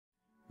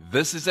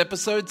This is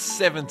episode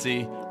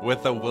 70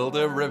 with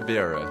Awilda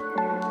Rivera.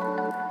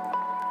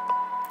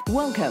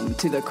 Welcome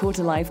to the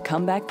Quarter Life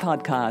Comeback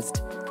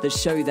Podcast, the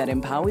show that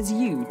empowers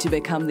you to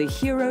become the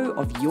hero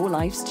of your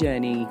life's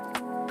journey.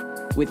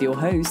 With your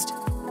host,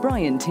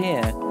 Brian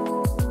Tier.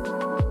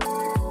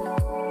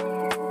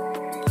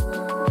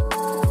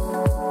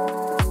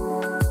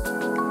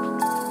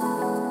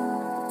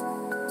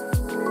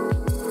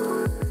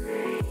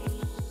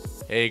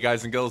 Hey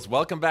guys and girls,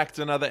 welcome back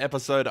to another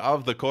episode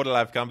of the Quarter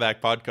Life Comeback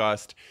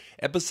Podcast,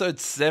 episode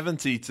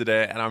 70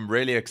 today, and I'm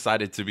really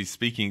excited to be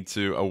speaking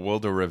to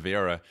Awilda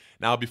Rivera.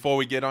 Now, before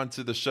we get on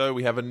to the show,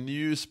 we have a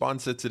new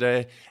sponsor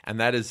today, and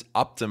that is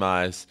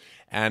Optimize.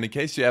 And in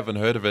case you haven't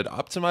heard of it,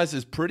 Optimize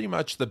is pretty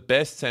much the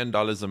best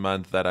 $10 a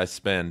month that I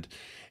spend.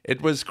 It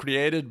was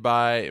created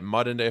by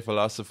modern-day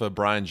philosopher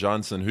Brian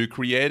Johnson, who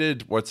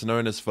created what's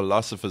known as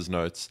Philosopher's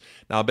Notes.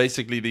 Now,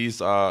 basically,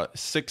 these are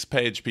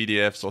 6-page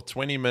PDFs or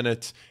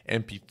 20-minute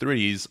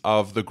MP3s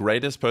of the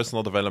greatest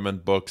personal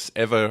development books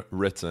ever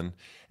written.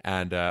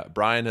 And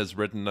Brian has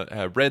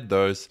read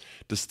those,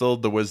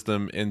 distilled the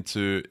wisdom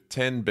into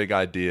 10 big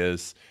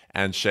ideas,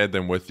 and shared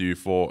them with you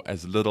for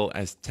as little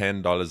as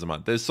 $10 a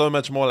month. There's so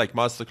much more, like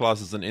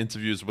masterclasses and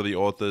interviews with the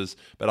authors,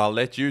 but I'll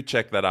let you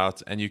check that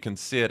out, and you can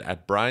see it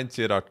at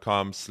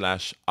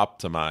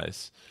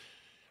briantier.com/optimize.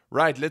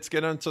 Right, let's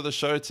get into the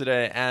show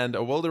today. And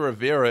Awilda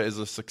Rivera is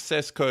a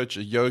success coach,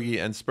 a yogi,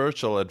 and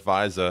spiritual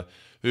advisor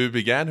who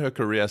began her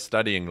career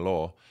studying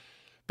law.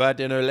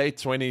 But in her late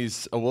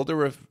 20s,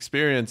 Awilda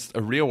experienced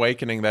a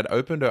reawakening that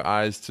opened her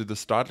eyes to the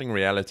startling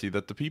reality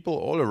that the people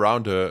all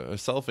around her,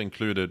 herself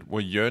included, were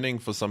yearning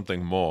for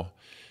something more.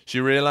 She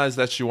realized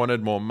that she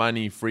wanted more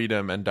money,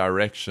 freedom, and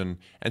direction,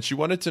 and she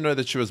wanted to know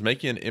that she was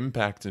making an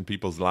impact in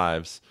people's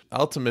lives.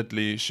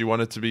 Ultimately, she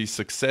wanted to be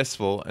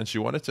successful, and she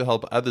wanted to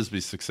help others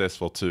be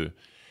successful too.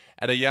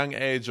 At a young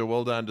age,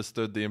 Awilda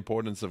understood the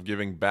importance of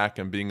giving back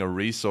and being a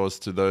resource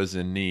to those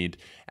in need,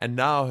 and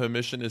now her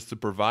mission is to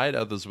provide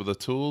others with the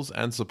tools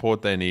and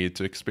support they need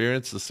to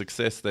experience the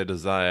success they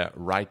desire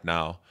right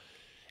now.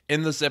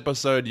 In this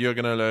episode, you're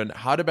going to learn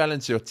how to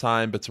balance your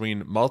time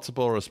between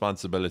multiple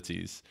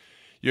responsibilities.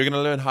 You're going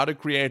to learn how to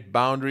create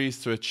boundaries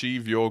to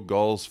achieve your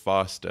goals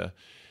faster.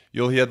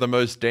 You'll hear the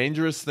most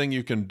dangerous thing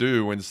you can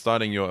do when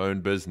starting your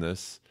own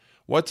business,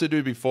 what to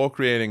do before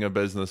creating a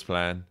business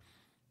plan,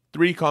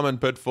 3 common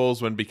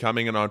pitfalls when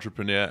becoming an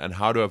entrepreneur and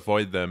how to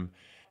avoid them,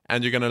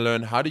 and you're going to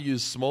learn how to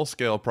use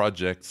small-scale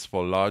projects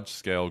for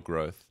large-scale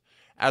growth.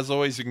 As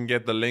always, you can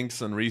get the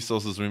links and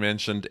resources we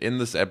mentioned in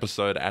this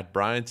episode at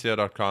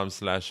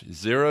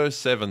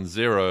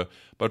briantier.com/070,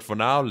 but for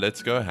now,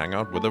 let's go hang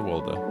out with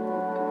Awilda.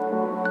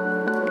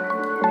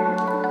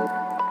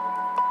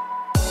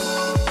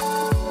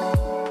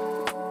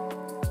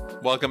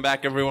 Welcome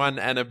back, everyone,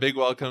 and a big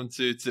welcome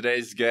to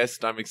today's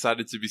guest. I'm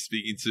excited to be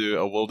speaking to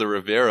Awilda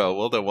Rivera.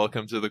 Awilda,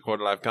 welcome to the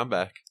Quarter Life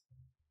Comeback.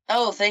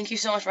 Oh, thank you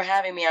so much for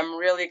having me. I'm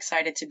really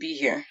excited to be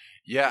here.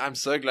 Yeah, I'm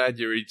so glad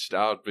you reached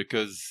out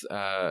because,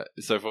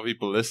 so for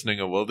people listening,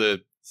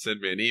 Awilda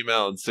sent me an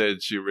email and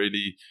said she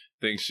really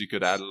thinks she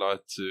could add a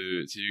lot to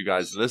you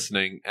guys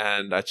listening.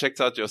 And I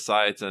checked out your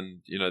site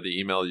and, the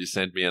email you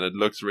sent me, and it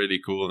looks really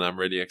cool, and I'm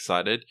really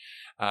excited.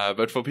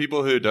 But for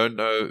people who don't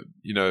know,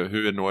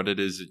 who and what it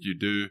is that you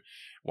do,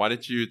 why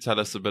don't you tell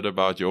us a bit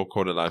about your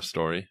quarter life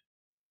story?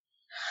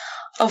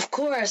 Of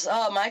course.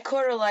 My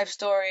quarter life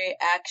story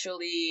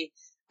actually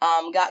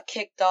got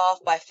kicked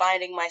off by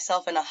finding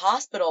myself in a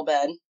hospital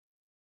bed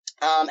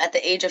at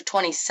the age of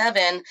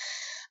 27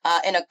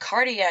 in a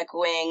cardiac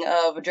wing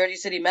of Jersey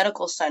City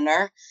Medical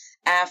Center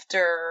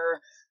after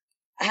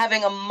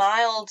having a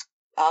mild,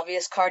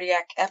 obvious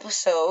cardiac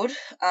episode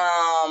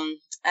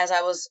as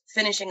I was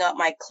finishing up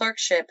my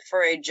clerkship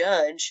for a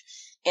judge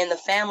in the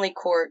family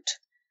court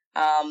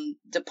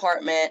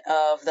department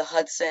of the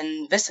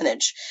Hudson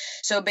vicinage.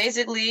 So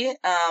basically,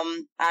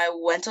 I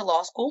went to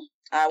law school.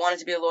 I wanted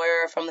to be a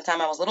lawyer from the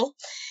time I was little,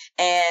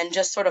 and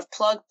just sort of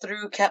plugged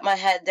through, kept my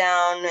head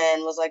down,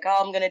 and was like, oh,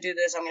 I'm going to do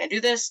this. I'm going to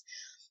do this.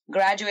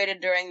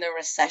 Graduated during the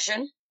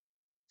recession.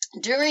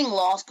 During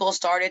law school,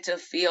 started to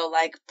feel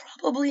like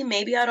probably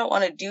maybe I don't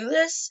want to do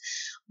this,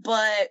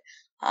 but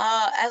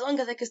as long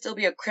as I can still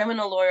be a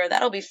criminal lawyer,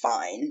 that'll be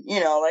fine.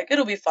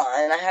 It'll be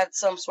fine. I had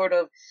some sort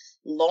of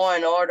Law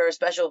and Order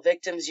Special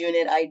Victims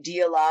Unit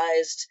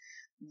idealized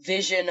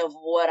vision of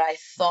what I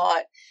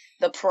thought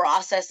the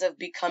process of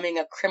becoming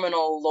a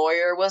criminal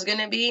lawyer was going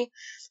to be.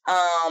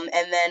 And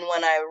then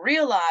when I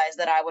realized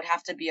that I would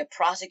have to be a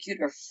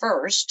prosecutor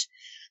first,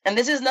 and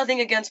this is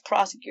nothing against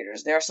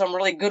prosecutors, there are some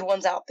really good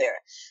ones out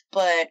there,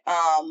 but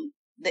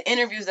the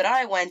interviews that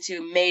I went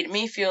to made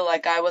me feel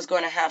like I was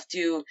going to have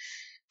to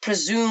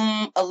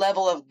presume a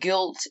level of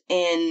guilt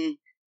in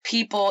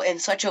people in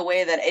such a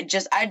way that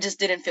I just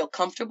didn't feel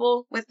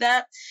comfortable with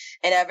that.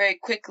 And I very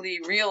quickly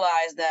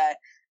realized that,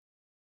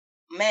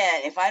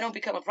 man, if I don't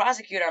become a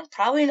prosecutor, I'm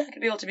probably not going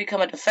to be able to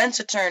become a defense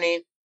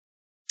attorney.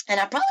 And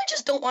I probably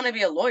just don't want to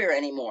be a lawyer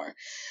anymore.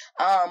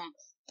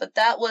 but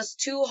that was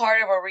too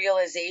hard of a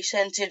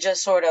realization to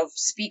just sort of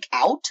speak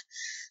out.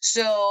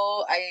 So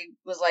I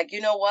was like, you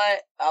know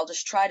what? I'll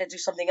just try to do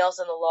something else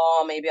in the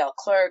law. Maybe I'll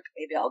clerk.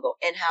 Maybe I'll go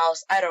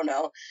in-house. I don't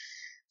know.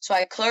 So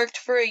I clerked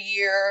for a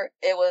year.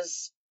 It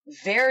was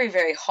very,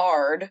 very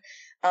hard.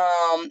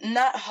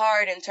 Not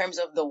hard in terms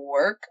of the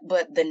work,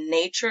 but the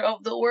nature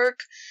of the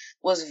work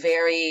was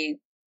very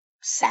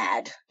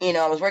sad.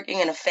 I was working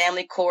in a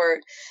family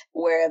court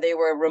where they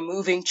were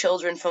removing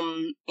children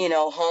from,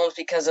 homes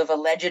because of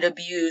alleged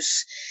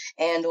abuse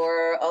and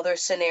or other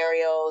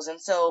scenarios.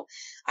 And so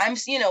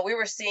we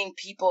were seeing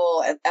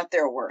people at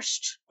their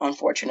worst,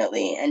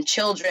 unfortunately, and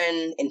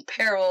children in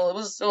peril. It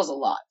was a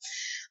lot.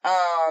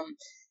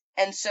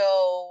 And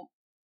so,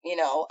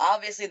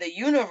 obviously the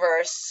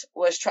universe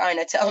was trying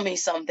to tell me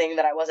something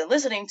that I wasn't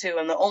listening to.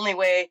 And the only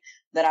way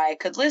that I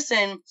could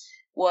listen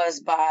was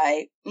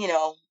by,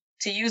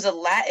 to use a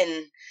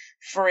Latin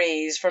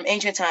phrase from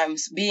ancient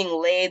times, being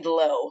laid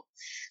low.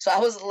 So I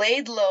was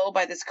laid low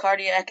by this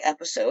cardiac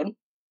episode.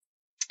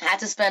 I had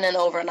to spend an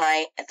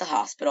overnight at the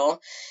hospital.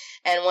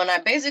 And when I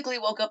basically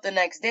woke up the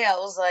next day, I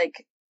was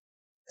like,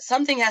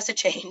 something has to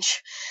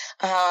change.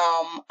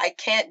 I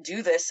can't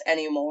do this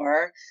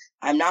anymore.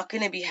 I'm not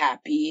going to be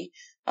happy.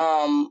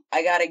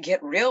 I got to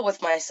get real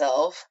with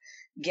myself,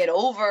 get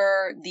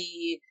over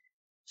the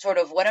sort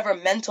of whatever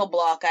mental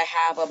block I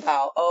have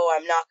about,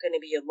 I'm not going to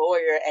be a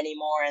lawyer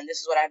anymore, and this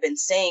is what I've been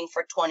saying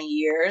for 20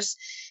 years,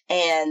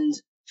 and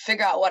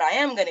figure out what I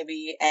am going to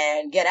be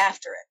and get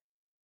after it.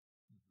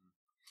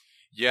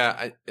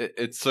 Yeah,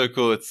 it's so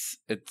cool.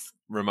 It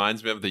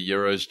reminds me of the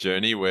hero's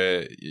journey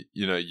where,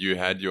 you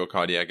had your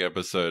cardiac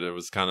episode. It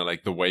was kind of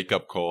like the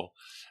wake-up call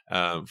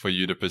for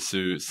you to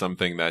pursue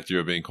something that you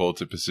were being called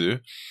to pursue.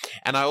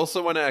 And I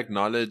also want to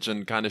acknowledge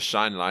and kind of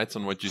shine light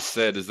on what you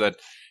said, is that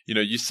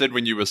you said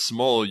when you were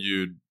small,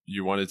 you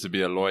wanted to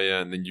be a lawyer,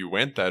 and then you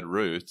went that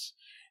route.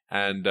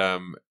 And,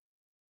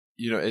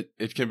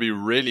 it can be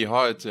really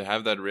hard to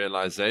have that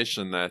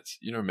realization that,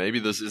 maybe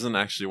this isn't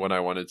actually what I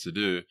wanted to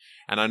do.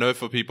 And I know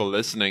for people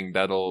listening,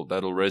 that'll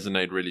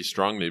resonate really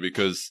strongly,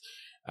 because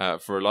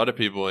for a lot of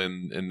people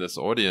in this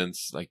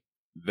audience, like,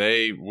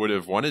 they would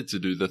have wanted to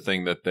do the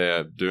thing that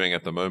they're doing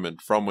at the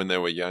moment from when they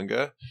were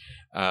younger.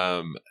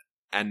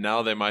 And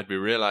now they might be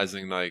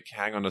realizing, like,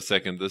 hang on a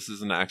second, this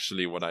isn't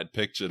actually what I'd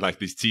pictured. Like,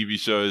 these TV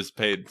shows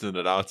painted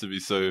it out to be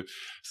so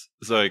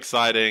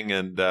exciting,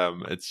 and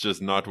it's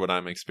just not what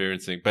I'm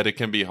experiencing. But it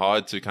can be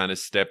hard to kind of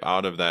step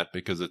out of that,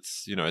 because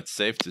it's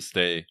safe to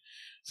stay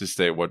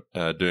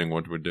doing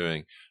what we're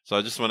doing. So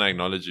I just want to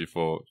acknowledge you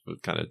for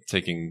kind of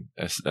taking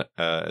a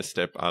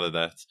step out of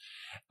that.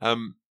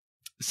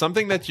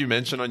 Something that you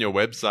mentioned on your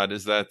website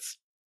is that,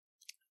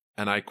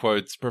 and I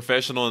quote,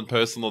 "Professional and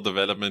personal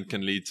development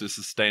can lead to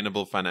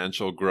sustainable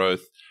financial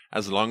growth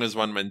as long as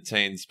one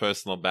maintains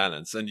personal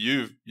balance." And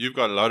you've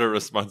got a lot of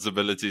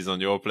responsibilities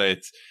on your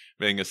plate,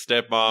 being a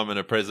stepmom and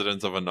a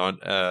president of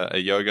a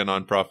yoga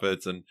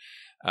nonprofit, and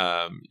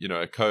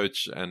a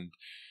coach. And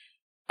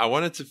I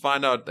wanted to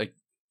find out, like,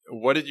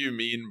 what did you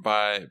mean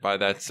by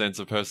that sense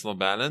of personal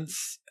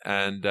balance?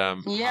 And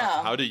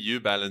how do you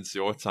balance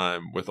your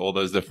time with all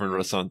those different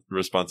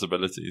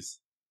responsibilities?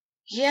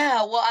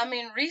 Yeah, well, I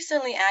mean,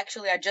 recently,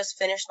 actually, I just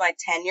finished my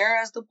tenure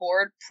as the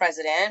board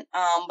president,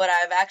 but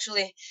I've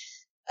actually,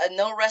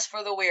 no rest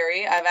for the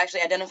weary. I've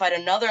actually identified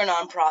another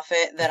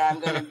nonprofit that I'm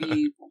going to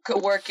be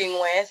working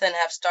with, and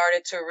have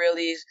started to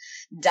really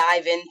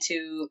dive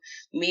into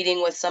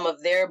meeting with some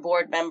of their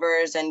board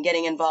members and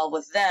getting involved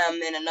with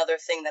them in another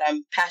thing that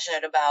I'm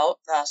passionate about,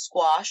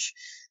 squash,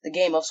 the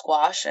game of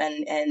squash,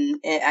 and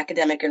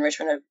academic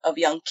enrichment of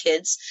young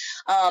kids.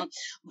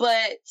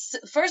 But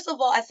first of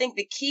all, I think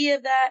the key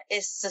of that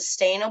is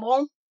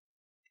sustainable,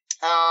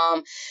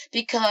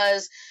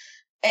 because,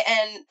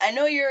 and I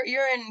know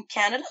you're in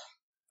Canada.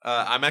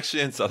 I'm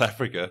actually in South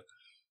Africa.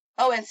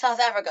 Oh, in South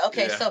Africa.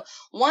 Okay, Yeah. So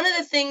one of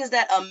the things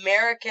that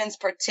Americans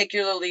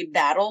particularly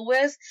battle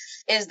with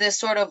is this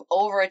sort of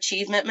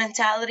overachievement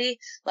mentality.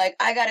 Like,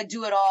 I got to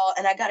do it all,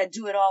 and I got to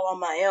do it all on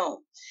my own.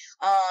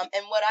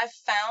 And what I've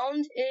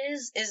found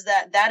is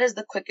that is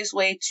the quickest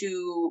way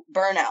to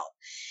burn out.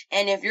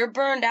 And if you're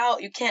burned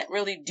out, you can't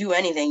really do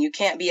anything. You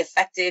can't be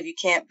effective. You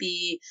can't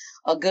be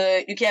a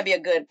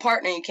good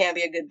partner. You can't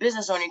be a good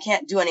business owner. You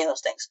can't do any of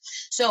those things.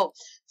 So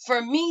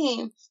for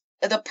me,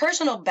 the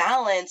personal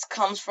balance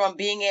comes from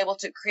being able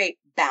to create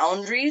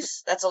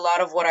boundaries. That's a lot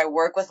of what I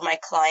work with my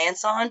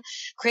clients on,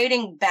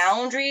 creating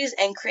boundaries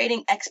and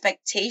creating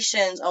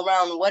expectations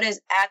around what is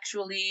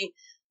actually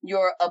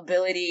your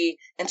ability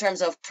in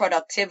terms of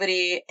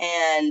productivity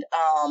and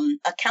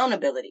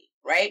accountability,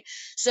 right?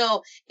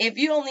 So if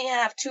you only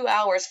have 2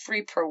 hours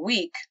free per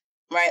week,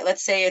 right?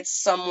 Let's say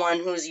it's someone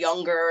who's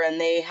younger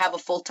and they have a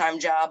full-time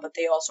job, but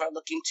they also are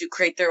looking to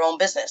create their own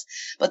business,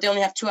 but they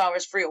only have 2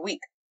 hours free a week.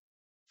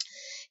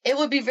 It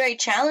would be very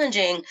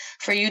challenging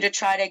for you to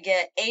try to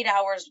get 8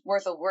 hours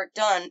worth of work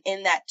done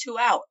in that 2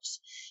 hours.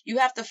 You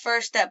have to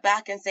first step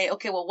back and say,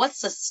 okay, well, what's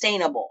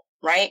sustainable,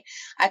 right?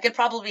 I could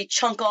probably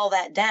chunk all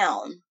that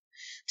down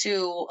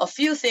to a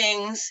few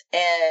things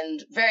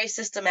and very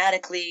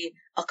systematically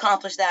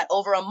accomplish that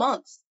over a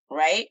month,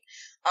 right?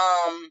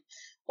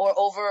 Or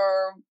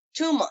over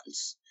 2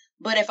 months.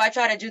 But if I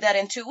try to do that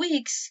in 2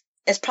 weeks,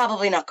 it's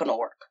probably not going to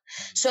work.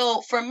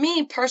 So for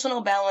me,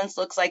 personal balance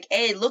looks like,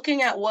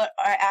 looking at what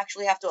I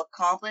actually have to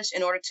accomplish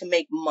in order to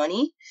make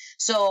money.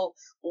 So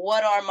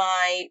what are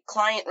my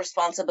client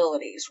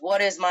responsibilities?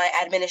 What is my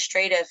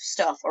administrative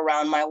stuff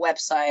around my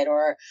website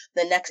or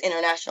the next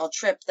international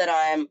trip that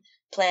I'm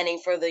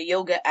planning for the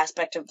yoga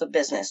aspect of the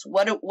business?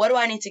 What do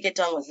I need to get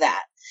done with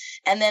that?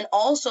 And then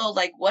also,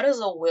 like, what does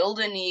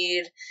Awilda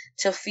need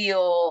to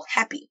feel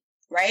happy?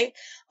 Right?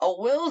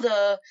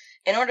 Awilda,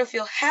 in order to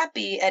feel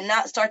happy and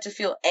not start to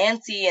feel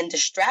antsy and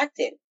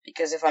distracted,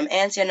 because if I'm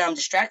antsy and I'm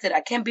distracted,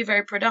 I can't be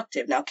very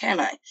productive. Now, can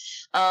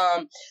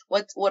I?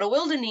 What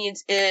Awilda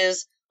needs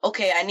is,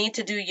 okay, I need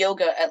to do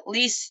yoga at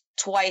least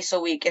twice a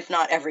week, if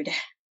not every day.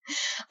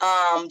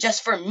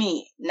 Just for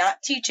me,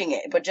 not teaching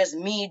it, but just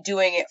me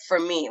doing it for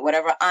me,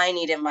 whatever I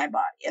need in my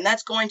body. And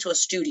that's going to a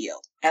studio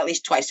at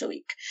least twice a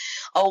week.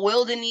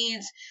 Awilda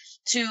needs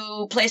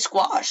to play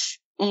squash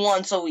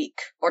once a week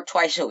or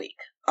twice a week,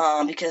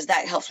 because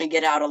that helps me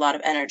get out a lot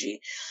of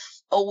energy.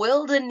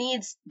 Awilda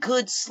needs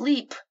good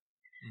sleep.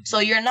 Mm-hmm. So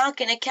you're not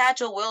going to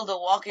catch Awilda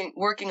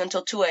working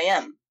until 2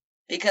 a.m.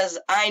 because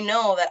I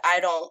know that I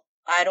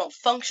don't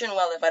function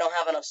well if I don't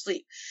have enough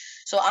sleep.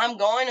 So I'm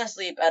going to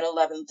sleep at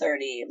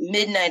 11:30,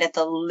 midnight at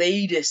the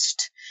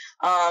latest,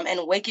 and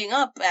waking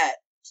up at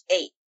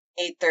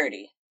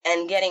 8:30,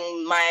 and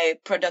getting my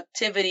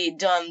productivity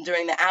done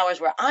during the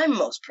hours where I'm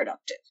most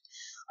productive.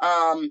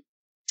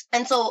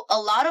 And so a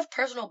lot of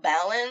personal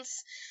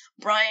balance,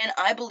 Brian,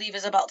 I believe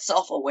is about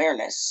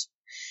self-awareness,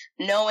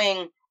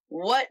 knowing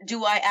what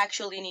do I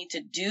actually need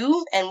to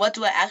do and what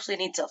do I actually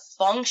need to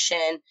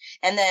function,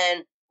 and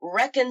then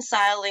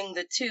reconciling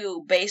the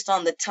two based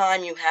on the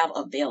time you have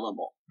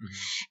available. Mm-hmm.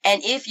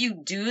 And if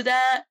you do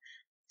that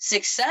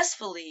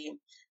successfully,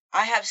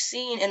 I have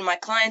seen in my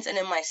clients and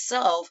in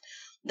myself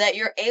that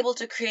you're able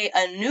to create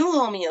a new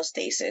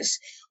homeostasis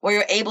where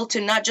you're able to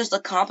not just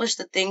accomplish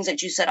the things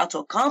that you set out to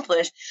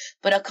accomplish,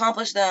 but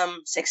accomplish them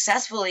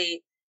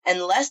successfully in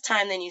less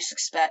time than you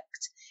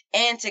suspect,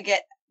 and to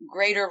get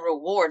greater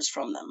rewards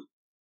from them.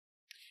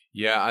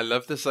 Yeah, I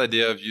love this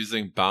idea of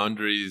using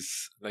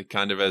boundaries like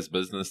kind of as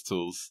business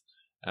tools.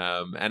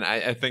 And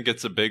I think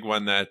it's a big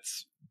one that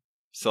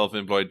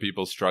self-employed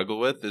people struggle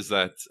with, is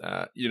that,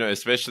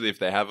 especially if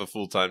they have a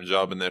full-time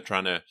job and they're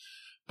trying to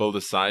build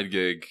a side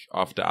gig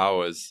after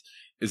hours,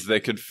 is they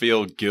could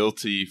feel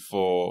guilty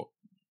for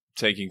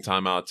taking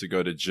time out to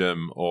go to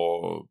gym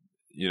or,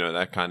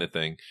 that kind of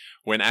thing.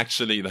 When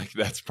actually, like,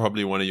 that's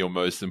probably one of your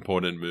most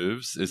important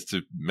moves, is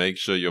to make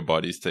sure your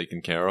body's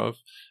taken care of,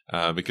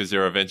 because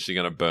you're eventually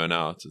going to burn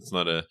out. It's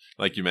not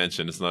like you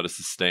mentioned, it's not a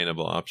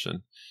sustainable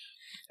option.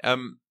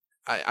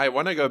 I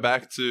want to go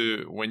back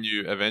to when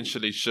you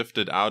eventually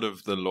shifted out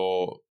of the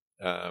law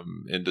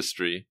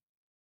industry,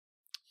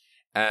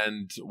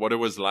 and what it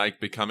was like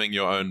becoming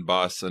your own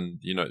boss, and,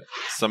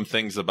 some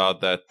things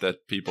about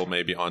that people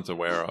maybe aren't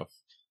aware of.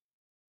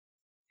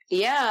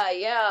 Yeah.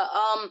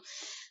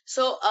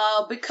 So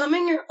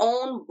becoming your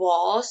own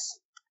boss,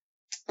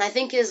 I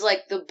think, is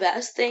like the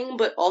best thing,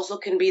 but also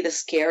can be the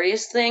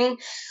scariest thing,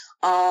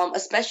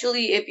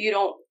 especially if you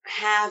don't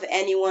have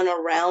anyone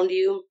around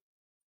you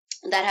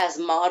that has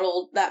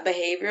modeled that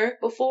behavior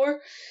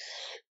before.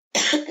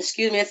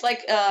 Excuse me. It's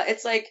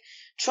like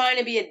trying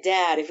to be a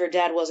dad if your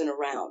dad wasn't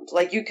around.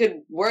 Like, you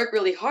could work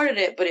really hard at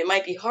it, but it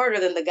might be harder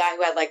than the guy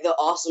who had like the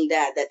awesome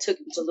dad that took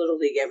him to Little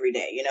League every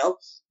day,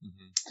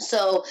 Mm-hmm.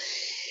 So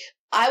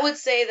I would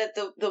say that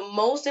the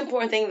most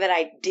important thing that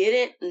I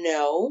didn't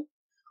know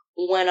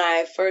when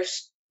I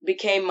first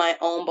became my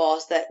own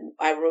boss, that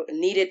I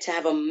needed to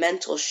have a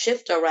mental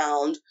shift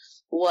around,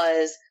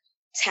 was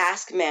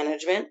task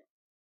management.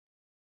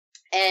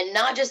 And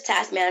not just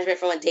task management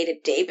from a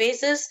day-to-day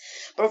basis,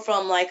 but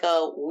from like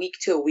a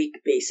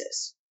week-to-week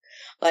basis.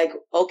 Like,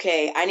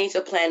 okay, I need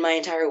to plan my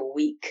entire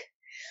week.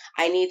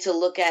 I need to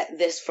look at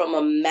this from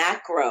a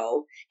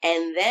macro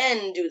and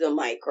then do the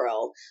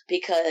micro,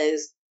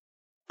 because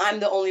I'm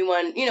the only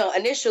one,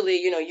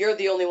 initially, you're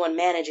the only one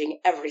managing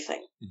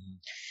everything.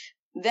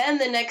 Mm-hmm. Then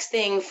the next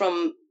thing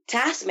from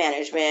task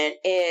management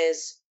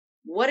is,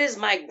 what is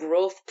my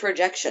growth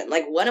projection?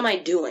 Like, what am I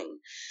doing?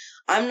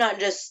 I'm not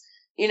just,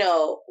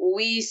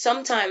 we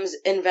sometimes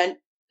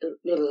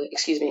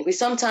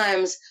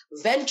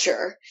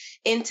venture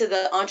into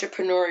the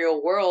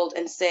entrepreneurial world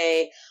and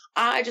say,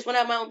 I just want to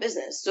have my own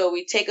business. So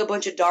we take a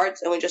bunch of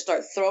darts and we just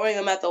start throwing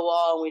them at the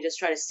wall, and we just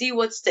try to see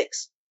what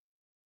sticks.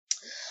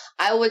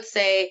 I would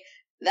say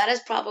that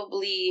is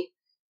probably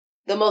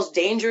the most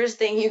dangerous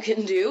thing you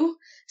can do,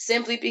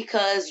 simply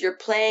because you're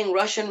playing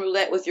Russian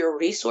roulette with your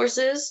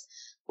resources,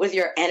 with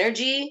your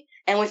energy,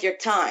 and with your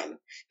time.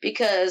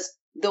 Because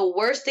the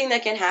worst thing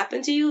that can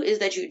happen to you is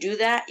that you do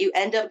that, you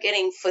end up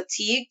getting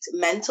fatigued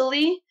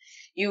mentally,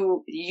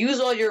 you use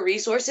all your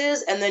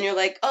resources, and then you're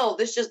like, oh,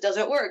 this just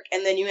doesn't work.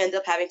 And then you end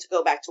up having to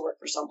go back to work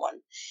for someone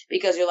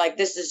because you're like,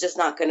 this is just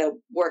not going to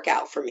work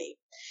out for me.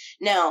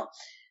 Now,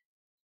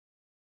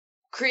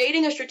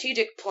 creating a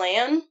strategic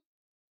plan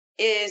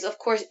is, of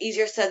course,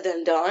 easier said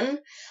than done.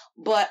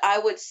 But I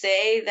would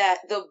say that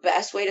the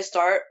best way to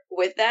start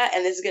with that,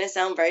 and this is going to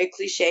sound very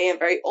cliche and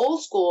very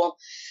old school,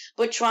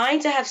 but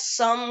trying to have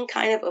some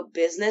kind of a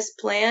business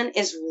plan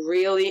is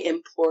really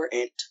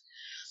important.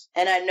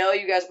 And I know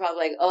you guys are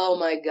probably like, oh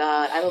my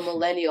God, I'm a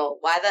millennial.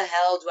 Why the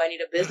hell do I need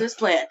a business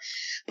plan?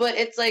 But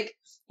it's like,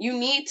 you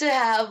need to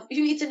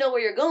know where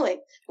you're going.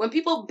 When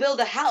people build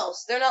a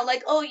house, they're not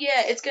like, oh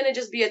yeah, it's going to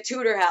just be a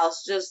Tudor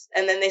house,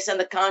 and then they send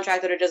the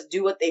contractor to just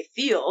do what they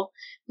feel.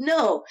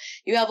 No,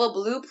 you have a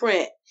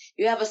blueprint.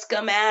 You have a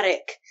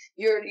schematic.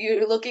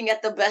 You're looking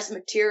at the best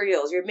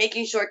materials. You're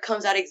making sure it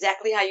comes out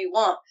exactly how you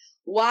want.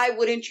 Why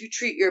wouldn't you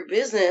treat your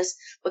business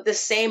with the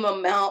same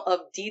amount of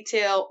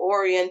detail,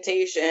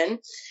 orientation,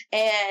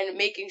 and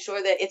making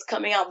sure that it's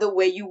coming out the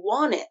way you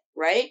want it,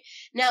 right?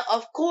 Now,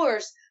 of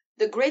course,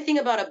 the great thing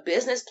about a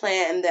business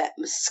plan that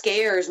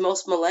scares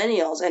most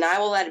millennials, and I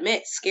will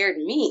admit scared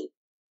me,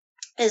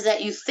 is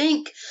that you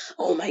think,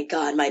 oh my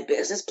God, my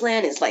business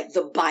plan is like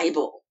the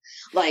Bible.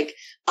 Like,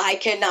 I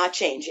cannot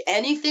change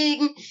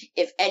anything.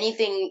 If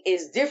anything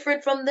is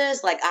different from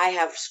this, like I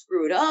have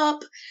screwed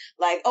up.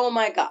 Like, oh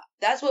my God.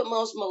 That's what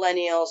most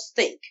millennials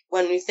think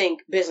when you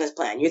think business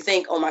plan. You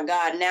think, oh my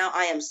God, now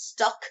I am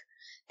stuck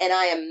and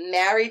I am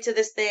married to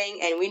this thing.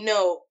 And we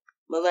know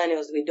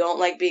millennials, we don't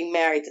like being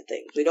married to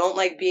things. We don't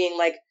like being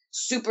like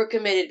super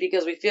committed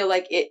because we feel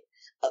like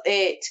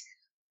it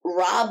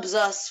robs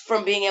us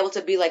from being able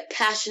to be like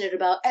passionate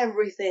about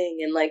everything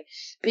and like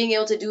being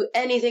able to do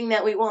anything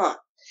that we want.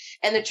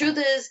 And the truth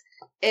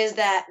is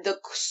that the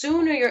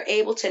sooner you're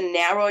able to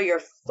narrow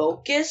your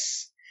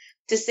focus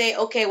to say,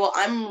 okay, well,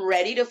 I'm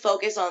ready to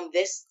focus on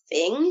this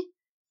thing,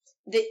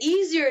 the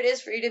easier it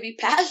is for you to be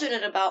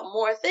passionate about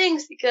more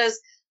things because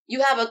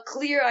you have a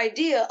clear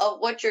idea of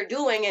what you're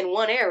doing in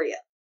one area.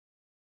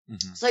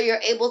 Mm-hmm. So you're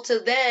able to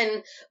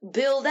then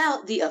build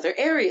out the other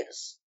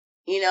areas.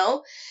 You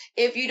know,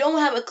 if you don't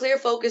have a clear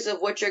focus of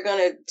what you're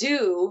going to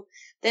do,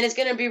 then it's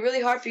going to be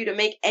really hard for you to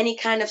make any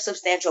kind of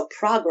substantial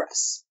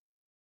progress.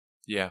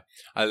 Yeah,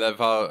 I love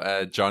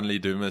how John Lee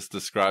Dumas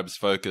describes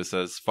focus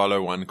as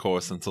follow one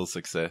course until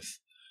success,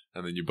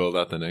 and then you build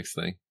out the next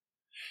thing.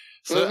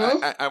 So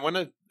mm-hmm. I want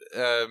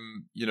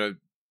to,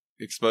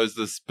 expose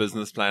this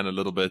business plan a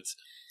little bit.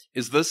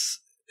 Is this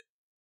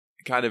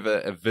kind of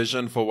a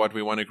vision for what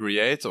we want to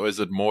create, or is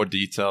it more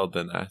detailed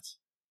than that?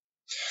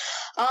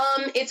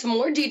 It's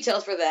more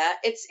detailed for that.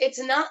 It's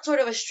not sort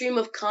of a stream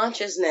of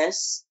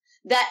consciousness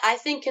that I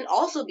think can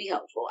also be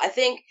helpful. I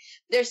think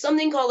there's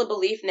something called a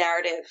belief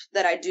narrative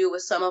that I do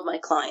with some of my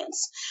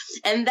clients.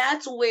 And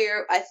that's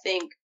where I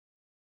think,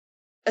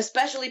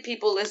 especially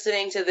people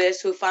listening to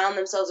this who found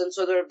themselves in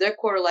sort of their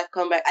quarter life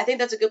comeback, I think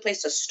that's a good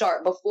place to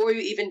start before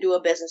you even do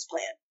a business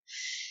plan.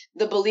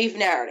 The belief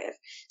narrative,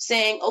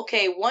 saying,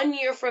 okay, 1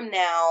 year from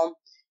now,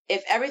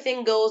 if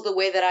everything goes the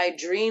way that I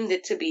dreamed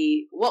it to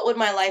be, what would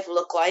my life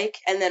look like?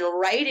 And then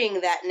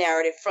writing that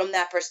narrative from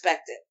that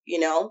perspective,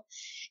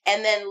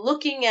 and then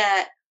looking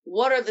at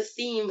what are the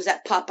themes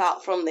that pop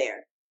out from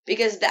there,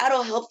 because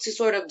that'll help to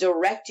sort of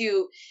direct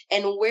you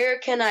and where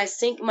can I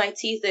sink my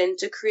teeth in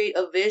to create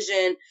a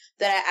vision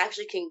that I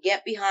actually can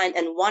get behind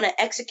and want to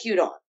execute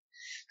on.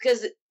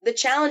 Because the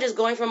challenge is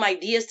going from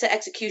ideas to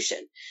execution.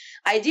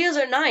 Ideas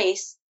are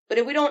nice, but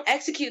if we don't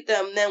execute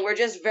them, then we're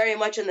just very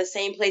much in the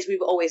same place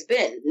we've always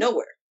been,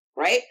 nowhere,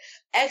 right?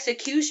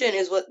 Execution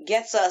is what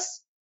gets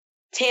us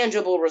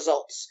tangible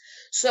results.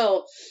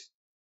 So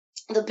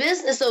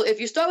if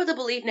you start with the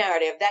belief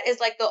narrative, that is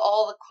like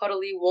all the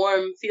cuddly,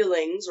 warm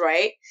feelings,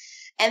 right?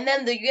 And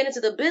then you get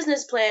into the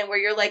business plan where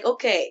you're like,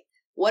 okay,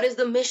 what is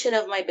the mission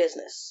of my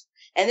business?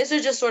 And this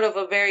is just sort of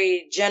a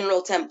very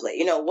general template.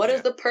 What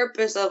is the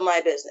purpose of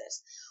my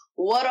business?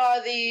 What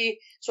are the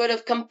sort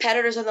of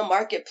competitors in the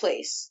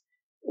marketplace?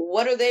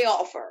 What do they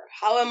offer?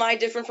 How am I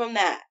different from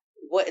that?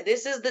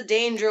 This is the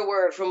danger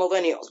word for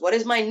millennials. What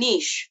is my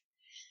niche?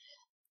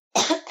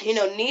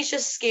 Niche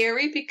is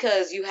scary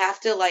because you have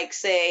to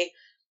say,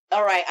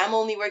 all right, I'm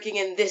only working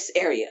in this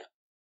area.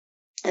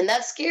 And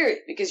that's scary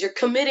because you're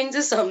committing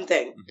to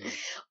something. Mm-hmm.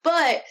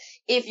 But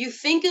if you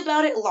think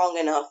about it long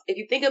enough, if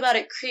you think about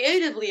it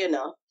creatively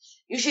enough,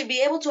 you should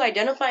be able to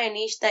identify a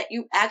niche that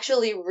you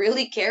actually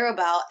really care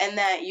about and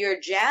that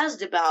you're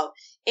jazzed about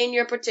in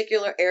your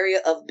particular area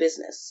of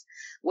business.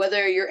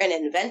 Whether you're an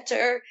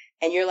inventor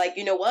and you're like,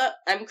 you know what,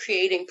 I'm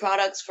creating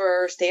products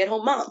for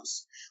stay-at-home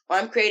moms, or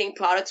I'm creating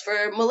products for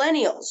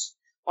millennials,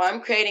 or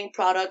I'm creating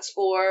products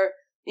for,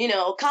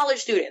 college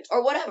students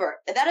or whatever.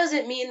 And that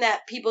doesn't mean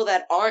that people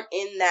that aren't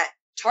in that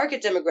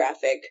target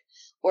demographic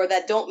or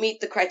that don't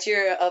meet the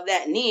criteria of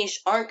that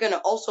niche aren't going to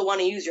also want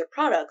to use your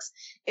products.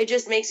 It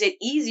just makes it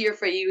easier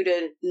for you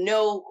to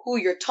know who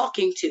you're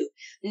talking to,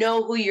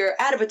 know who you're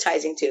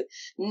advertising to,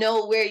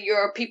 know where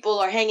your people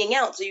are hanging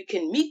out so you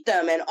can meet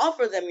them and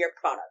offer them your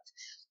product.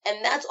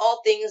 And that's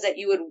all things that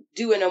you would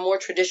do in a more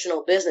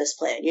traditional business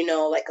plan,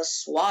 like a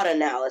SWOT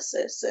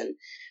analysis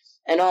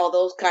and all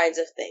those kinds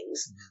of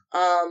things.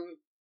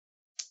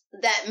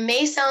 that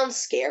may sound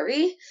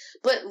scary,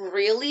 but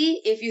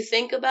really, if you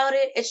think about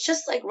it, it's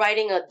just like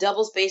writing a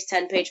double-spaced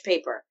 10-page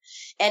paper.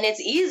 And it's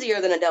easier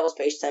than a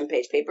double-spaced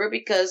 10-page paper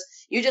because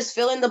you just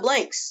fill in the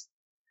blanks.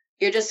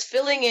 You're just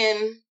filling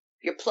in,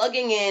 you're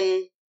plugging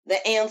in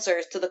the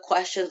answers to the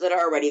questions that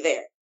are already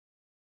there.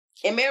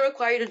 It may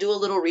require you to do a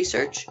little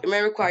research. It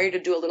may require you to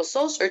do a little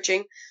soul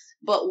searching.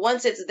 But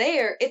once it's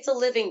there, it's a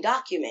living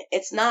document.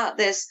 It's not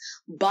this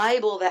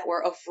Bible that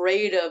we're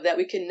afraid of, that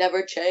we can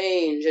never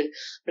change and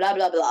blah,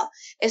 blah, blah.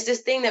 It's this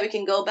thing that we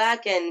can go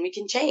back and we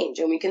can change.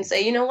 And we can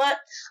say, you know what?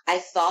 I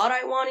thought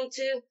I wanted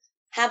to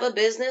have a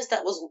business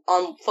that was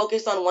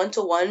focused on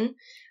one-to-one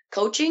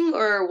coaching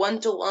or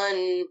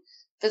one-to-one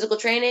physical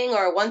training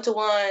or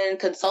one-to-one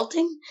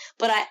consulting.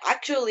 But I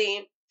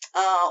actually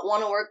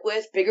want to work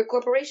with bigger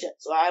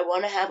corporations, or I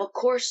want to have a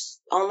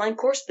online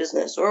course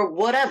business or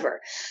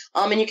whatever.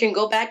 And you can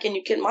go back and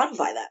you can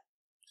modify that.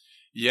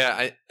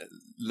 Yeah,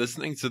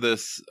 listening to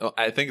this,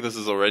 I think this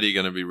is already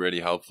going to be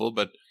really helpful,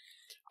 but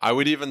I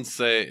would even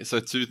say,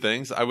 so two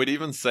things. I would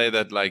even say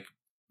that like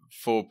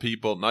for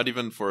people, not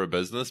even for a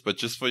business, but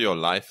just for your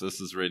life, this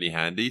is really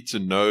handy to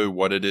know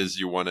what it is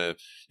you want to,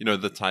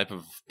 the type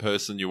of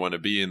person you want to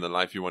be in, the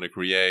life you want to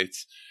create.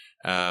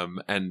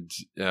 And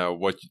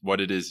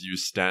what it is you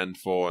stand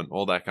for and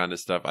all that kind of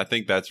stuff. I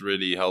think that's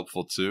really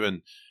helpful too.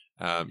 And,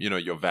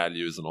 your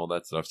values and all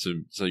that stuff.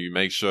 So you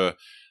make sure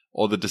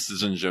all the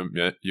decisions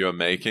you're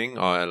making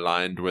are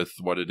aligned with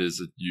what it is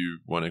that you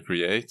want to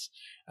create.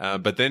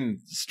 But then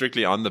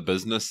strictly on the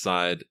business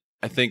side,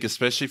 I think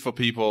especially for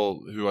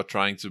people who are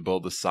trying to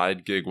build a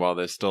side gig while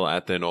they're still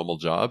at their normal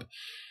job,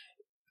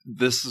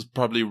 this is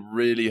probably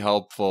really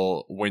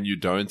helpful when you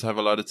don't have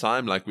a lot of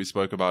time, like we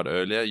spoke about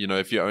earlier.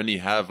 If you only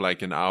have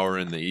like an hour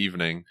in the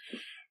evening,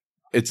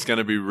 it's going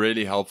to be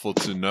really helpful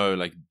to know,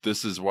 like,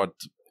 this is what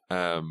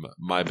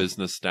my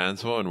business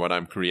stands for and what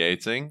I'm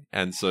creating.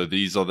 And so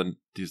these are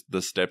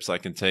the steps I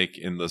can take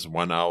in this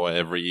 1 hour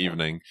every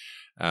evening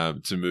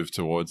to move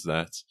towards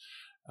that.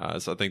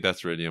 So I think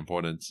that's really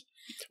important.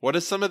 What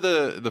are some of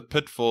the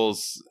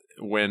pitfalls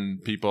when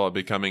people are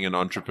becoming an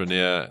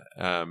entrepreneur,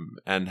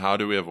 and how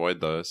do we avoid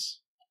those?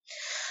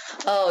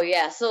 Oh,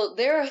 yeah. So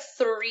there are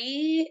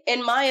three,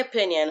 in my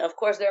opinion. Of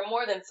course, there are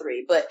more than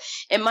three, but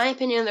in my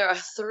opinion, there are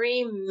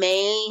three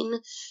main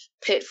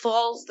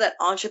pitfalls that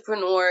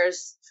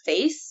entrepreneurs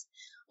face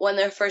when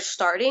they're first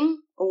starting.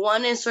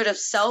 One is sort of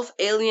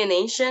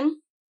self-alienation,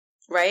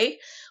 right?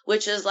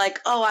 Which is like,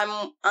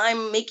 oh,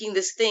 I'm making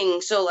this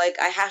thing, so like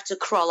I have to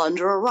crawl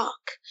under a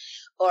rock.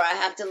 Or I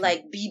have to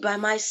like be by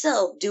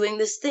myself doing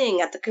this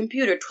thing at the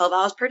computer 12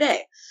 hours per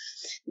day.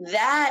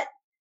 That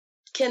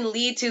can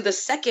lead to the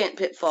second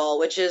pitfall,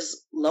 which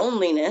is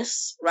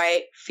loneliness,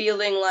 right?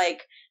 Feeling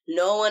like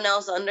no one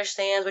else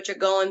understands what you're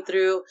going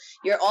through.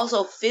 You're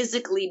also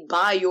physically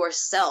by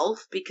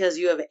yourself because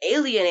you have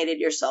alienated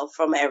yourself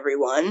from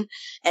everyone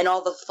and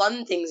all the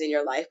fun things in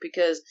your life,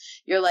 because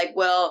you're like,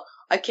 well,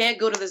 I can't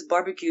go to this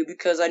barbecue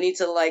because I need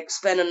to like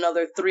spend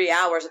another 3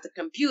 hours at the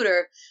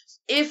computer.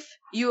 If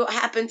you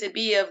happen to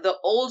be of the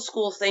old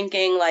school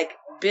thinking, like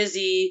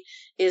busy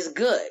is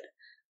good.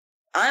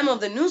 I'm of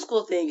the new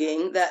school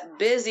thinking that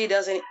busy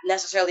doesn't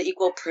necessarily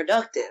equal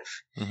productive,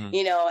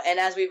 and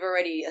as we've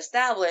already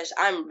established,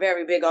 I'm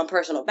very big on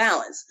personal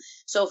balance.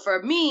 So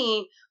for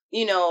me,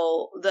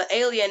 the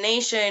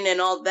alienation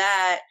and all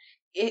that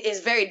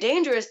is very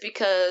dangerous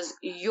because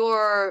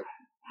you're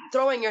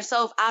throwing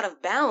yourself out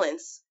of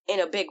balance in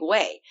a big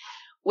way,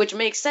 which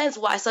makes sense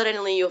why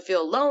suddenly you'll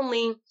feel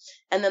lonely.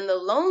 And then the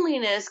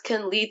loneliness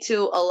can lead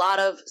to a lot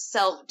of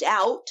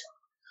self-doubt,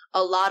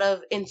 a lot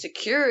of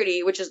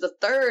insecurity, which is the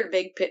third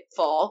big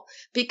pitfall,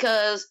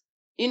 because,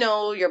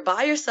 you're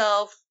by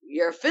yourself,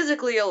 you're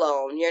physically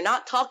alone, you're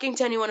not talking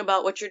to anyone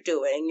about what you're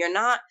doing, you're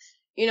not,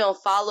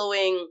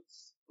 following,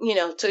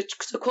 to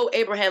quote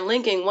Abraham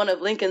Lincoln, one of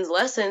Lincoln's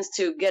lessons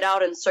to get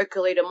out and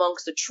circulate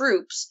amongst the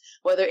troops,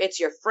 whether it's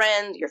your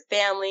friend, your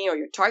family, or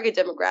your target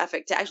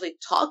demographic, to actually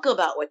talk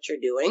about what you're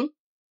doing.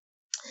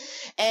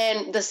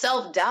 And the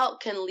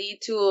self-doubt can lead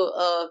to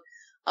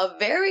a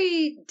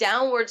very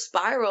downward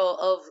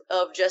spiral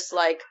of just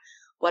like,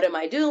 what am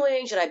I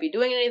doing? Should I be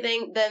doing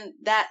anything? Then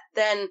that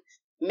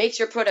makes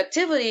your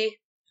productivity,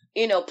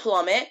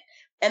 plummet.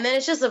 And then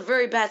it's just a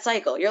very bad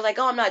cycle. You're like,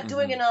 oh, I'm not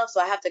doing enough,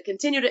 so I have to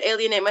continue to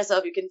alienate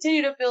myself. You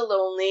continue to feel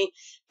lonely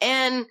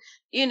and,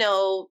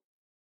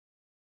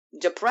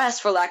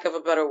 depressed, for lack of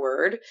a better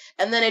word.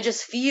 And then it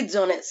just feeds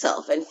on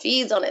itself and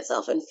feeds on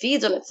itself and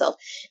feeds on itself.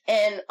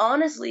 And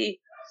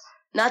honestly,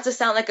 not to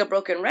sound like a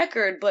broken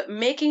record, but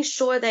making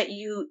sure that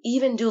you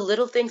even do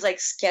little things like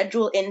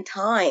schedule in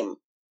time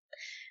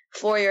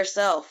for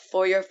yourself,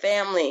 for your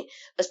family,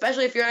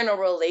 especially if you're in a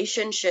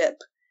relationship.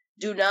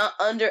 Do not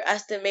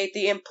underestimate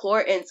the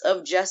importance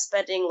of just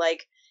spending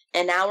like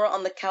an hour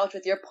on the couch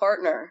with your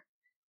partner,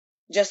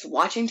 just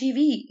watching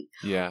TV,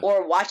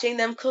 or watching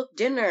them cook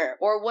dinner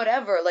or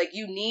whatever. Like,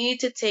 you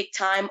need to take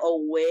time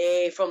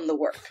away from the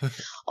work.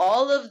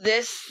 All of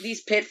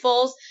these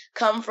pitfalls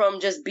come from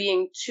just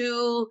being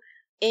too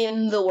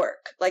in the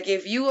work. Like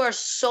if you are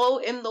so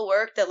in the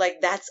work that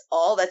like that's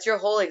your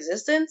whole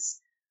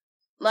existence,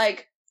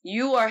 like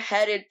you are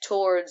headed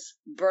towards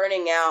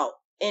burning out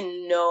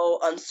in no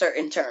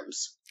uncertain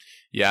terms.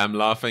 Yeah, I'm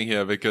laughing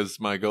here because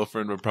my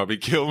girlfriend would probably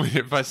kill me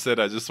if I said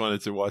I just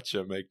wanted to watch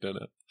her make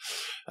dinner.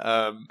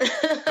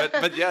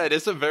 But yeah, it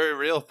is a very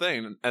real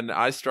thing, and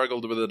I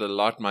struggled with it a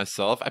lot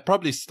myself. I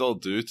probably still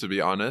do, to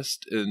be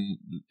honest,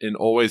 in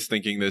always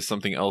thinking there's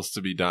something else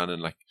to be done and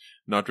like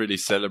not really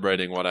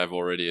celebrating what I've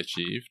already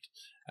achieved.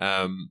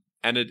 And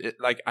it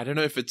like, I don't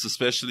know if it's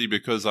especially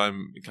because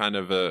I'm kind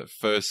of a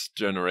first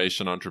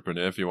generation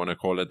entrepreneur, if you want to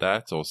call it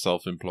that, or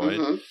self-employed.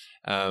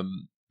 Mm-hmm.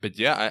 But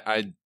yeah,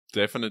 I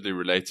definitely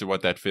relate to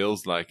what that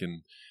feels like,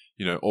 and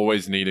you know,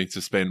 always needing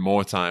to spend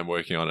more time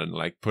working on it, and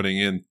like putting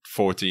in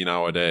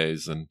 14-hour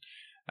days, and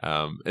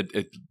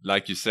it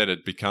like you said,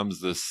 it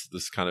becomes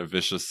this kind of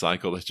vicious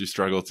cycle that you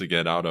struggle to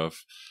get out of.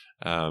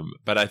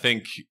 But I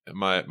think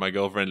my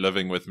girlfriend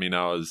living with me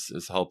now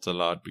has helped a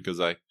lot, because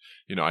I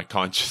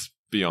can't just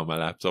be on my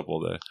laptop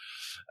all day.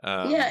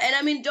 Yeah, and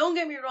I mean, don't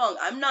get me wrong,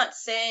 I'm not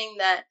saying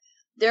that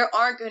there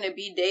aren't going to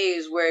be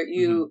days where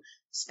you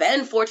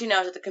spend 14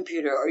 hours at the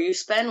computer or you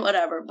spend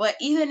whatever. But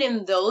even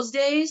in those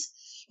days,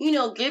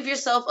 give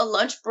yourself a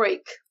lunch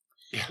break.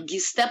 Yeah. You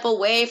step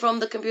away from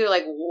the computer,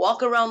 like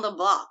walk around the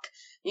block,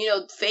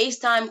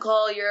 FaceTime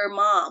call your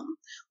mom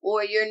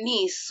or your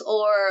niece,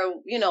 or,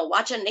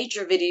 watch a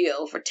nature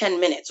video for 10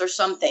 minutes or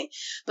something.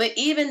 But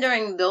even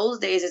during those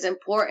days, it's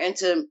important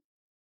to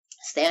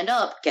stand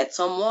up, get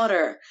some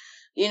water,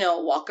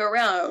 walk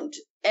around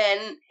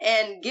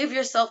and give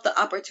yourself the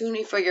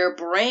opportunity for your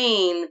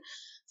brain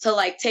to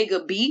like take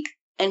a beat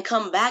and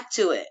come back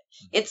to it.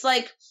 It's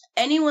like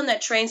anyone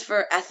that trains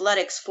for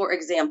athletics, for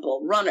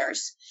example,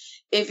 runners.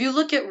 If you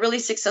look at really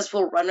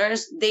successful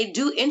runners, they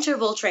do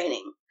interval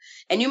training.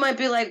 And you might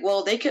be like,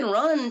 well, they can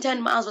run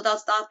 10 miles without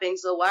stopping.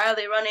 So why are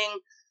they running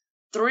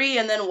 3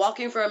 and then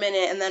walking for a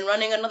minute and then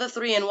running another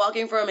 3 and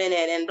walking for a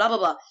minute and blah, blah,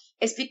 blah?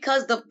 It's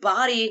because the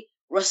body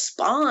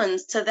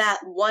responds to that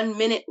 1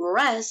 minute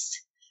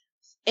rest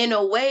in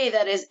a way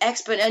that is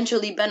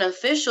exponentially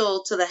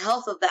beneficial to the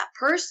health of that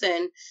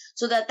person,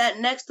 so that that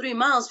next 3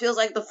 miles feels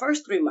like the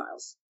first 3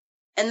 miles.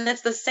 And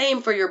that's the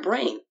same for your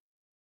brain.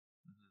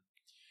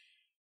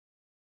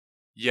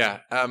 Yeah.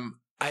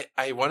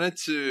 I wanted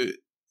to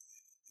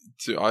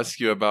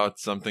ask you about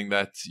something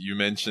that you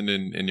mentioned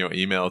in your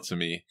email to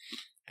me.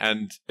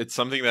 And it's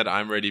something that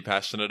I'm really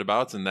passionate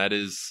about, and that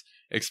is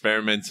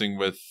experimenting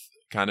with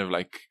kind of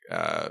like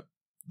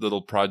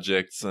little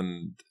projects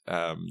and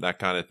that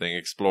kind of thing,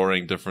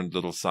 exploring different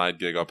little side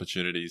gig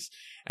opportunities.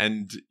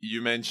 And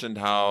you mentioned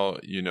how,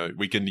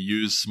 we can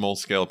use small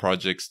scale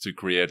projects to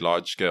create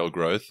large scale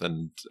growth,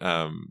 and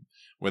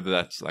whether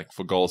that's like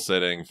for goal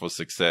setting, for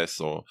success,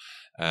 or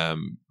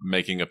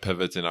making a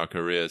pivot in our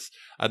careers.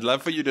 I'd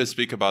love for you to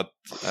speak about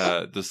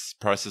this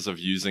process of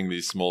using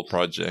these small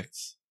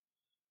projects.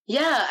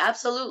 Yeah,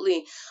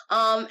 absolutely.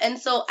 And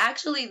so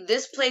actually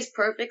this plays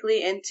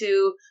perfectly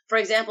into, for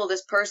example,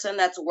 this person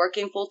that's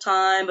working full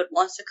time but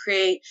wants to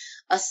create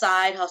a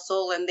side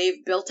hustle, and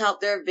they've built out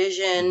their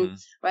vision,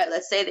 right?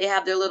 Let's say they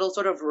have their little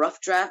sort of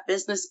rough draft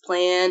business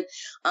plan.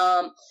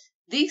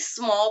 These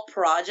small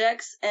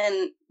projects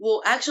and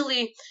will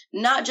actually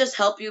not just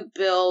help you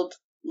build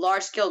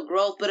large scale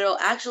growth, but it'll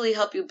actually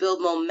help you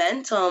build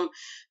momentum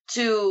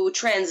to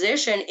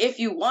transition if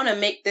you want to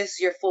make this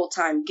your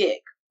full-time gig.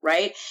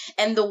 Right?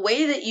 And the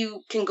way that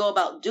you can go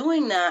about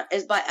doing that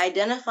is by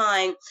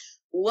identifying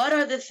what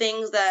are the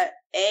things that,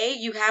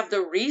 you have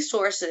the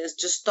resources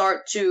to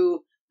start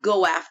to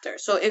go after.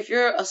 So if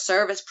you're a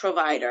service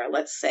provider,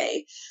 let's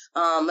say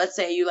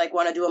you like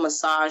want to do a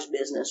massage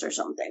business or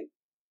something,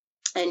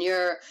 and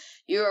you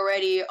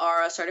already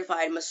are a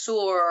certified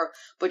masseur,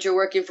 but you're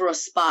working for a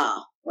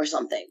spa or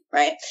something,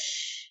 right?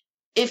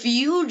 If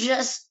you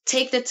just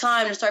take the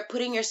time to start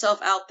putting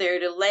yourself out there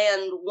to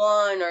land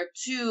 1 or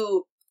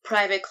 2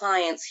 private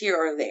clients here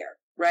or there,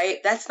 right?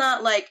 That's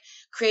not like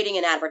creating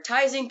an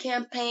advertising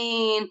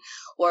campaign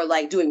or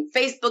like doing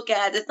Facebook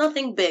ads. It's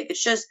nothing big.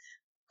 It's just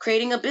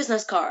creating a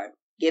business card,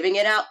 giving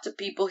it out to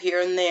people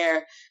here and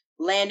there,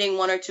 landing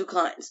 1 or 2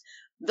 clients.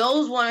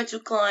 Those 1 or 2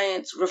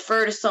 clients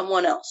refer to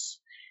someone else.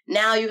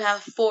 Now you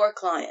have 4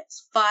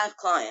 clients, 5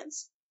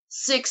 clients,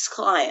 6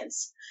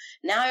 clients.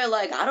 Now you're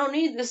like, I don't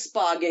need this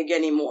spa gig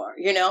anymore.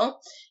 You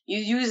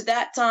use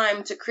that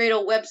time to create a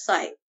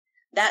website.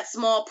 That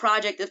small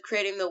project of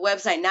creating the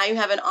website, now you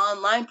have an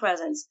online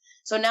presence.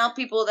 So now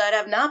people that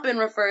have not been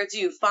referred to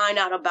you find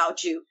out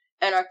about you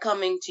and are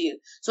coming to you.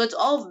 So it's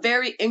all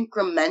very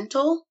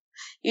incremental.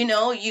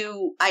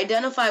 You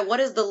identify what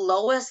is the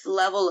lowest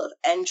level of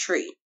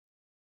entry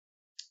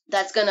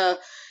that's going to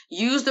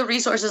use the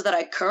resources that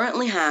I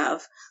currently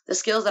have, the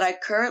skills that I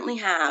currently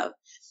have,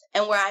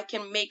 and where I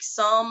can make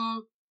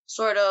some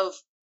sort of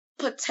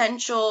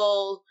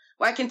potential,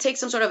 where I can take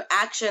some sort of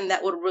action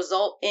that would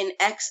result in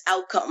X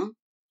outcome.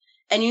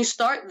 And you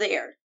start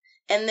there,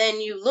 and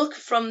then you look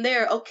from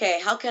there, okay,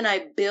 how can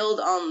I build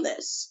on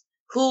this?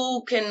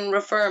 who can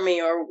refer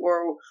me,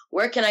 or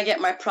where can I get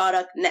my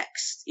product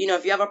next?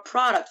 If you have a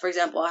product, for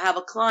example, I have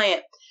a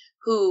client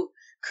who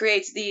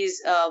creates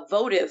these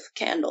votive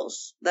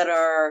candles that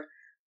are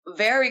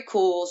very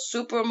cool,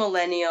 super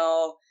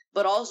millennial,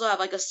 but also have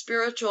like a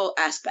spiritual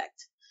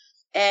aspect.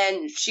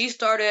 And she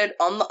started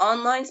on the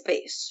online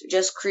space,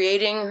 just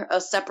creating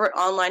a separate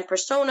online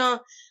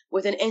persona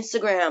with an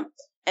Instagram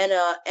and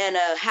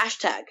a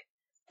hashtag.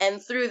 And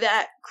through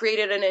that,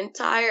 created an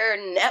entire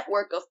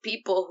network of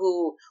people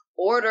who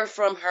order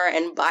from her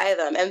and buy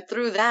them. And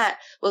through that,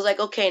 was like,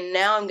 okay,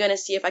 now I'm going to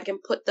see if I can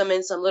put them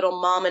in some little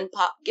mom and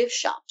pop gift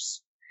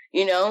shops,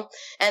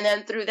 And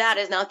then through that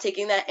is now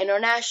taking that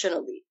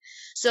internationally.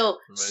 So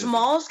Amazing.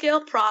 Small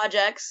scale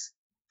projects.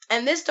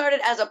 And this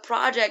started as a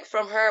project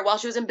from her while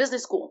she was in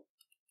business school.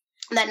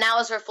 That now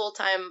is her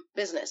full-time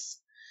business,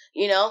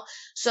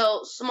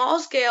 So small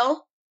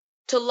scale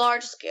to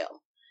large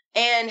scale.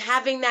 And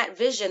having that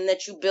vision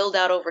that you build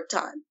out over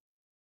time.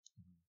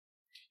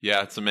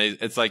 Yeah, it's amazing.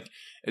 It's like,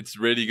 it's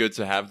really good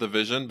to have the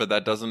vision, but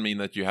that doesn't mean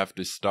that you have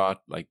to start,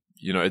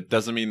 it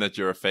doesn't mean that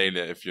you're a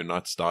failure if you're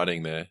not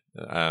starting there.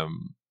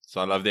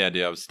 So I love the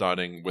idea of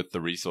starting with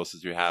the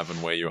resources you have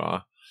and where you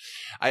are.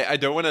 I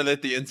don't want to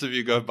let the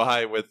interview go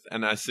by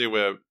and I see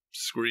we're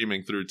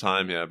screaming through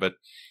time here, but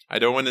I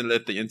don't want to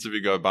let the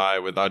interview go by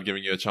without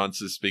giving you a chance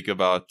to speak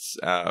about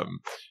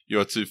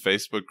your two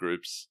Facebook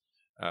groups.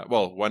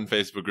 One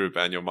Facebook group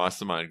and your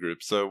mastermind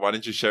group. So why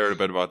don't you share a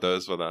bit about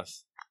those with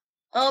us?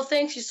 Oh,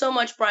 thank you so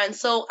much, Brian.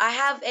 So I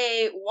have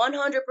a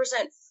 100%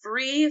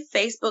 free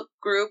Facebook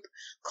group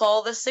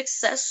called the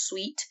Success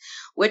Suite,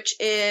 which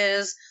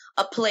is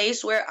a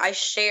place where I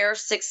share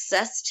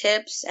success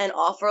tips and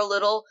offer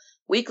little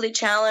weekly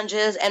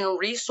challenges and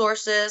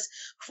resources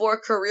for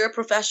career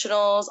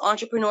professionals,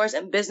 entrepreneurs,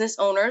 and business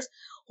owners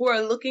who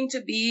are looking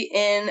to be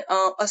in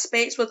a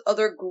space with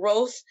other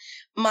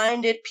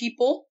growth-minded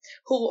people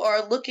who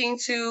are looking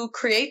to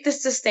create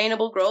this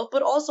sustainable growth,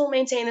 but also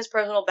maintain this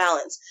personal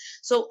balance.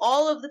 So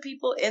all of the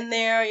people in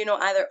there,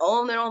 either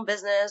own their own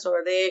business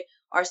or they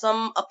are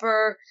some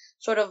upper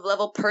sort of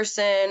level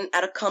person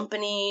at a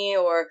company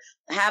or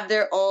have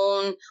their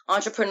own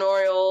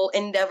entrepreneurial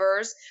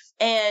endeavors.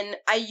 And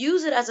I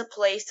use it as a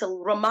place to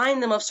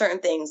remind them of certain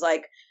things.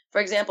 Like,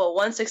 for example,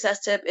 one success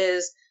tip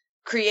is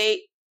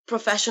create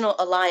professional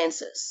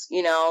alliances,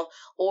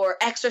 or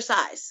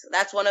exercise.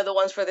 That's one of the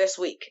ones for this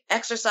week.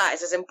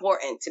 Exercise is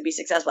important to be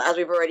successful, as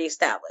we've already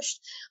established.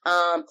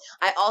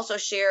 I also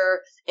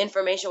share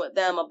information with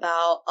them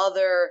about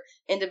other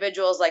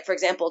individuals, like, for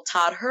example,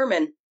 Todd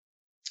Herman,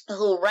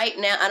 who right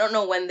now, I don't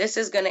know when this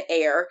is going to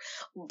air,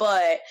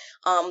 but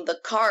the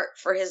cart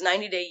for his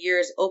 90-day year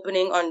is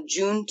opening on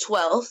June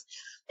 12th.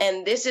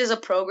 And this is a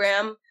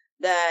program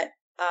that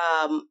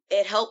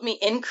it helped me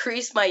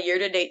increase my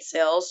year-to-date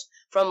sales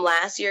from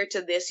last year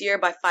to this year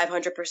by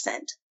 500%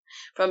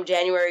 from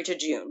January to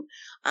June.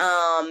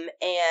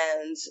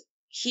 And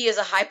he is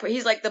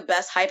he's like the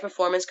best high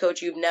performance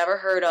coach you've never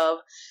heard of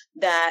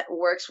that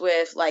works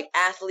with like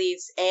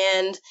athletes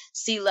and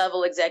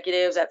C-level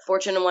executives at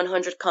Fortune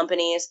 100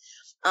 companies.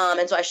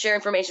 And so I share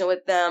information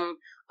with them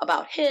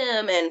about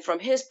him and from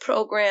his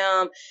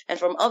program and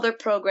from other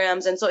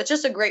programs. And so it's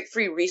just a great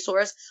free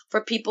resource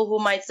for people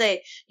who might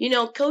say,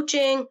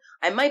 coaching,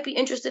 I might be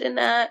interested in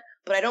that,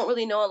 but I don't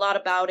really know a lot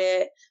about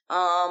it.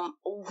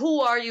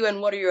 Who are you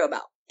and what are you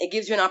about? It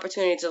gives you an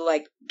opportunity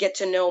to get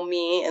to know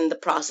me and the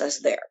process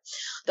there.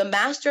 The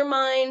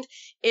mastermind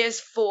is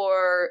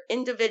for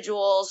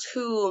individuals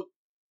who,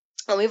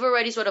 and we've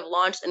already sort of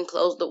launched and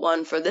closed the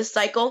one for this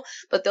cycle,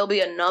 but there'll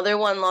be another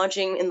one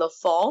launching in the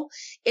fall.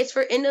 It's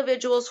for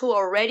individuals who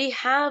already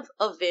have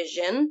a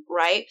vision,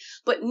 right?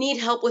 But need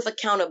help with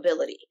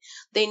accountability.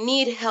 They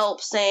need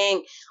help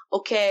saying,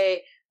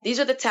 okay, these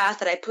are the tasks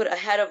that I put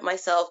ahead of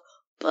myself,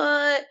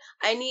 but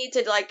I need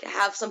to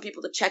have some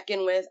people to check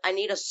in with. I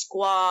need a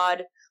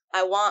squad.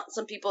 I want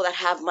some people that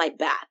have my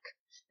back.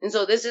 And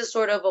so this is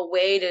sort of a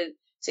way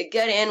to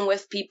get in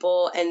with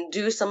people and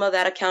do some of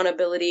that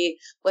accountability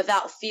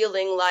without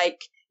feeling like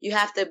you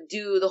have to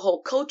do the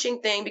whole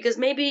coaching thing, because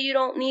maybe you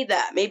don't need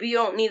that. Maybe you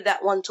don't need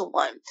that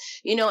one-to-one,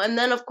 and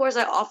then of course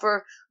I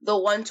offer the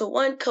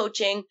one-to-one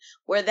coaching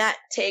where that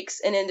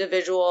takes an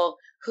individual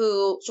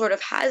who sort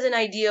of has an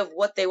idea of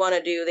what they want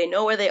to do. They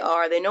know where they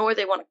are. They know where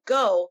they want to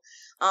go.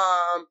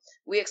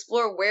 We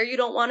explore where you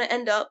don't want to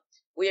end up.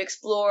 We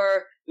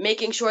explore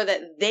making sure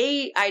that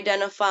they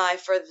identify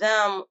for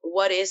them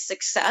what is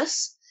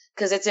success,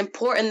 because it's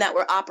important that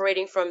we're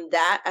operating from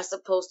that as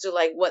opposed to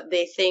what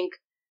they think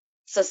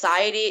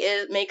society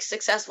makes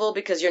successful,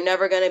 because you're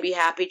never going to be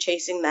happy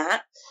chasing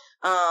that.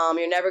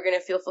 You're never going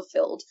to feel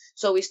fulfilled.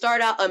 So we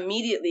start out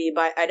immediately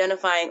by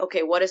identifying,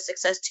 okay, what is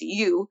success to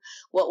you?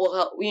 What will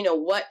help,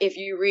 what if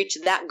you reach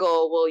that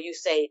goal, will you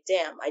say,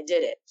 damn, I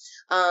did it?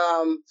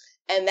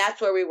 And that's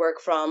where we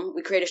work from.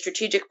 We create a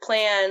strategic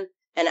plan,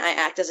 and I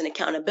act as an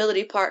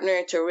accountability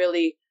partner to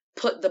really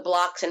put the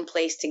blocks in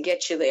place to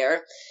get you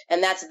there.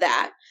 And that's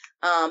that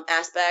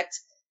aspect.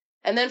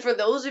 And then for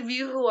those of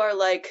you who are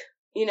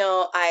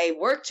I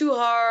work too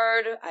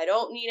hard. I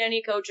don't need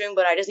any coaching,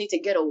 but I just need to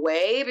get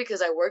away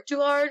because I work too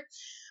hard.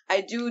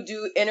 I do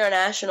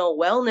international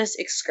wellness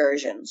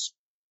excursions.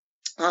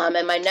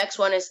 And my next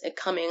one is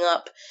coming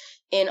up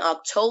in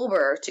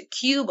October to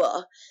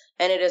Cuba,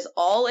 and it is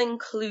all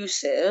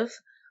inclusive.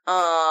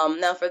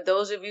 Now, for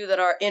those of you that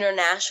are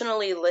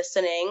internationally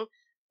listening,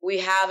 we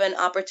have an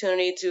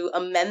opportunity to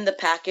amend the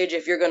package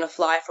if you're going to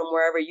fly from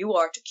wherever you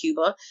are to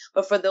Cuba.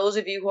 But for those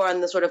of you who are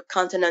in the sort of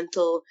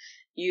continental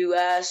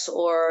US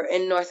or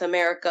in North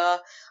America,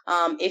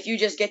 if you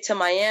just get to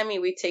Miami,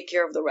 we take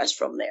care of the rest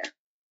from there.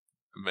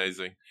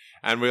 Amazing.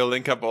 And we'll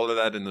link up all of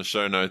that in the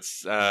show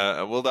notes.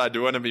 Awilda, I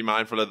do want to be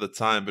mindful of the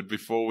time, but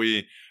before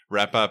we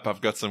wrap up,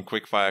 I've got some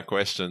quick fire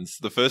questions.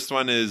 The first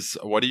one is,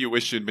 what do you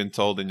wish you'd been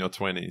told in your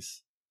 20s?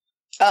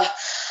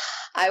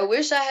 I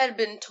wish I had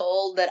been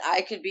told that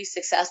I could be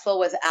successful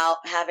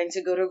without having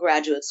to go to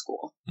graduate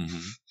school.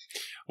 Mm-hmm.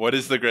 What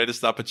is the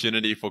greatest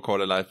opportunity for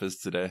quarter lifers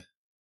today?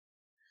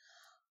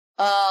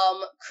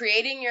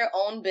 Creating your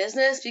own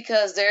business,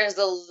 because there's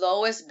the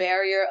lowest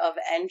barrier of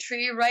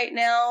entry right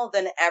now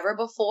than ever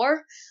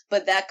before.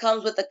 But that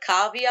comes with the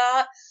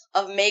caveat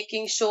of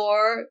making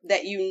sure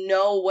that you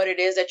know what it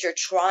is that you're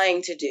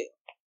trying to do.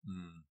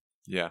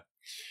 Yeah.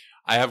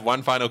 I have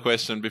one final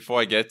question before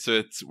I get to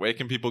it. Where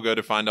can people go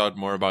to find out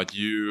more about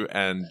you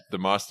and the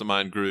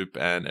mastermind group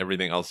and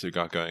everything else you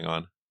got going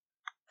on?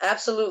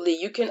 Absolutely.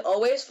 You can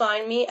always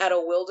find me at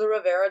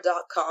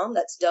awildarivera.com.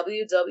 That's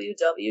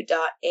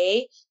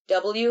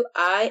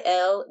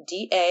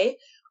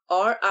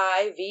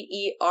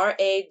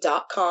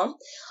www.awildarivera.com.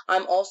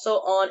 I'm also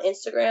on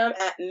Instagram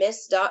at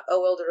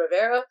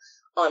miss.awildarivera,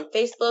 on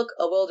Facebook,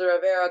 Awilda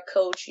Rivera,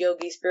 Coach,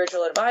 Yogi,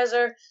 Spiritual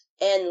Advisor,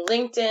 and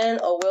LinkedIn,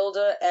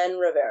 Awilda and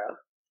Rivera.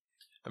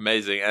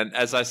 Amazing. And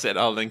as I said,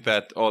 I'll link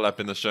that all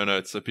up in the show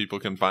notes so people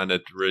can find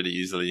it really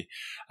easily.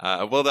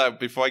 Awilda,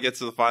 before I get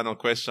to the final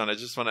question, I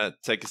just want to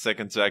take a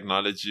second to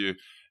acknowledge you.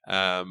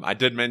 I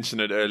did mention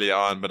it earlier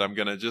on, but I'm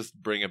going to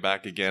just bring it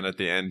back again at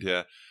the end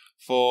here.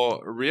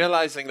 For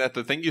realizing that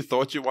the thing you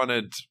thought you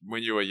wanted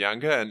when you were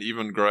younger and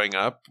even growing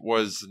up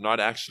was not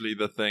actually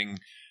the thing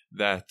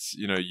that,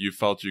 you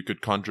felt you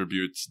could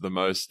contribute the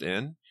most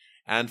in.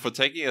 And for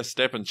taking a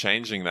step and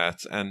changing that.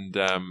 And,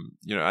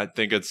 I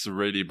think it's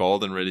really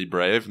bold and really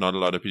brave. Not a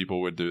lot of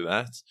people would do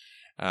that.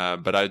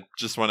 But I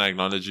just want to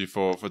acknowledge you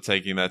for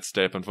taking that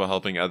step and for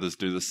helping others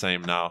do the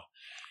same now.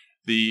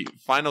 The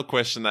final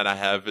question that I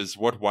have is,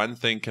 what one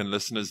thing can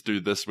listeners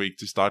do this week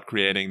to start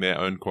creating their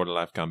own quarter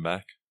life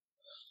comeback?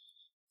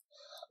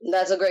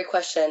 That's a great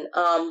question.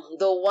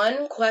 The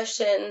one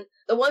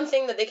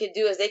thing that they could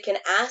do is they can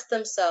ask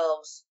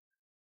themselves,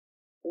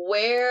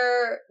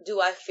 where do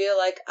I feel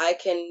like I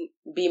can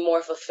be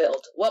more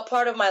fulfilled? What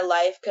part of my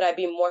life could I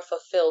be more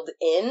fulfilled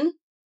in?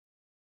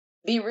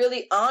 Be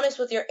really honest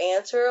with your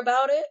answer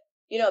about it.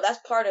 That's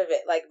part of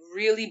it. Like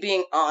really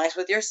being honest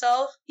with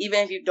yourself,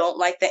 even if you don't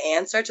like the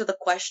answer to the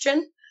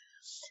question.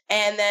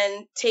 And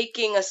then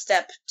taking a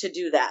step to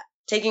do that.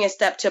 Taking a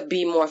step to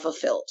be more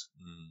fulfilled.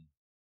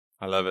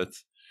 I love it.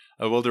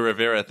 Awilda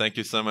Rivera, thank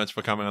you so much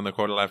for coming on the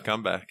Quarter Life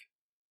Comeback.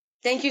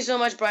 Thank you so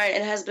much, Brian.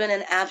 It has been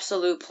an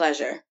absolute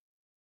pleasure.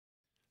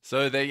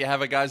 So there you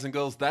have it, guys and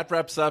girls. That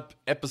wraps up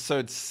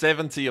episode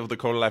 70 of the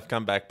Quarter Life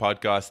Comeback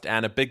podcast.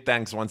 And a big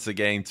thanks once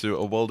again to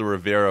Awilda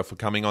Rivera for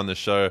coming on the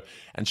show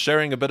and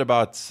sharing a bit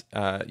about,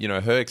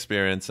 her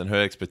experience and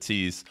her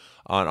expertise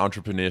on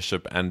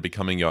entrepreneurship and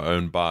becoming your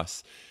own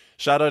boss.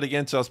 Shout out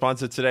again to our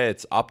sponsor today.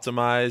 It's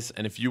Optimize.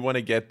 And if you want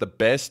to get the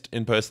best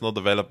in personal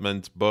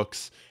development,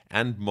 books,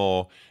 and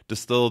more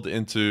distilled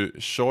into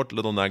short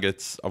little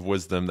nuggets of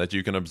wisdom that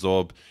you can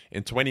absorb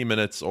in 20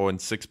 minutes or in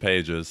 6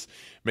 pages,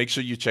 make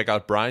sure you check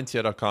out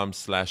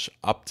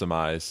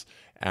briantier.com/optimize,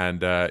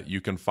 and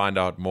you can find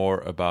out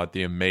more about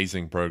the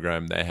amazing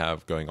program they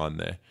have going on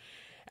there.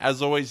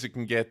 As always, you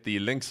can get the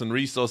links and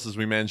resources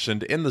we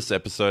mentioned in this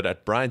episode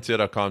at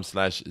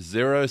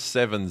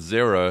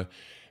briantier.com/070.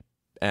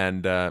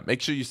 And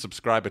make sure you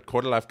subscribe at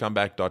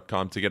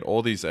quarterlifecomeback.com to get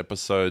all these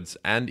episodes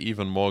and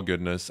even more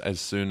goodness as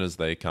soon as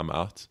they come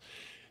out.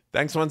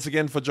 Thanks once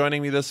again for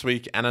joining me this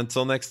week. And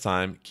until next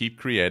time, keep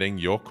creating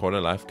your quarter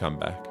life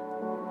comeback.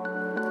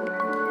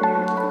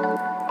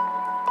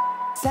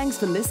 Thanks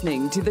for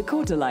listening to the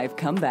Quarter Life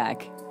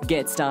Comeback.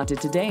 Get started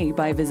today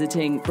by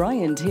visiting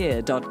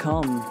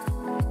briantier.com.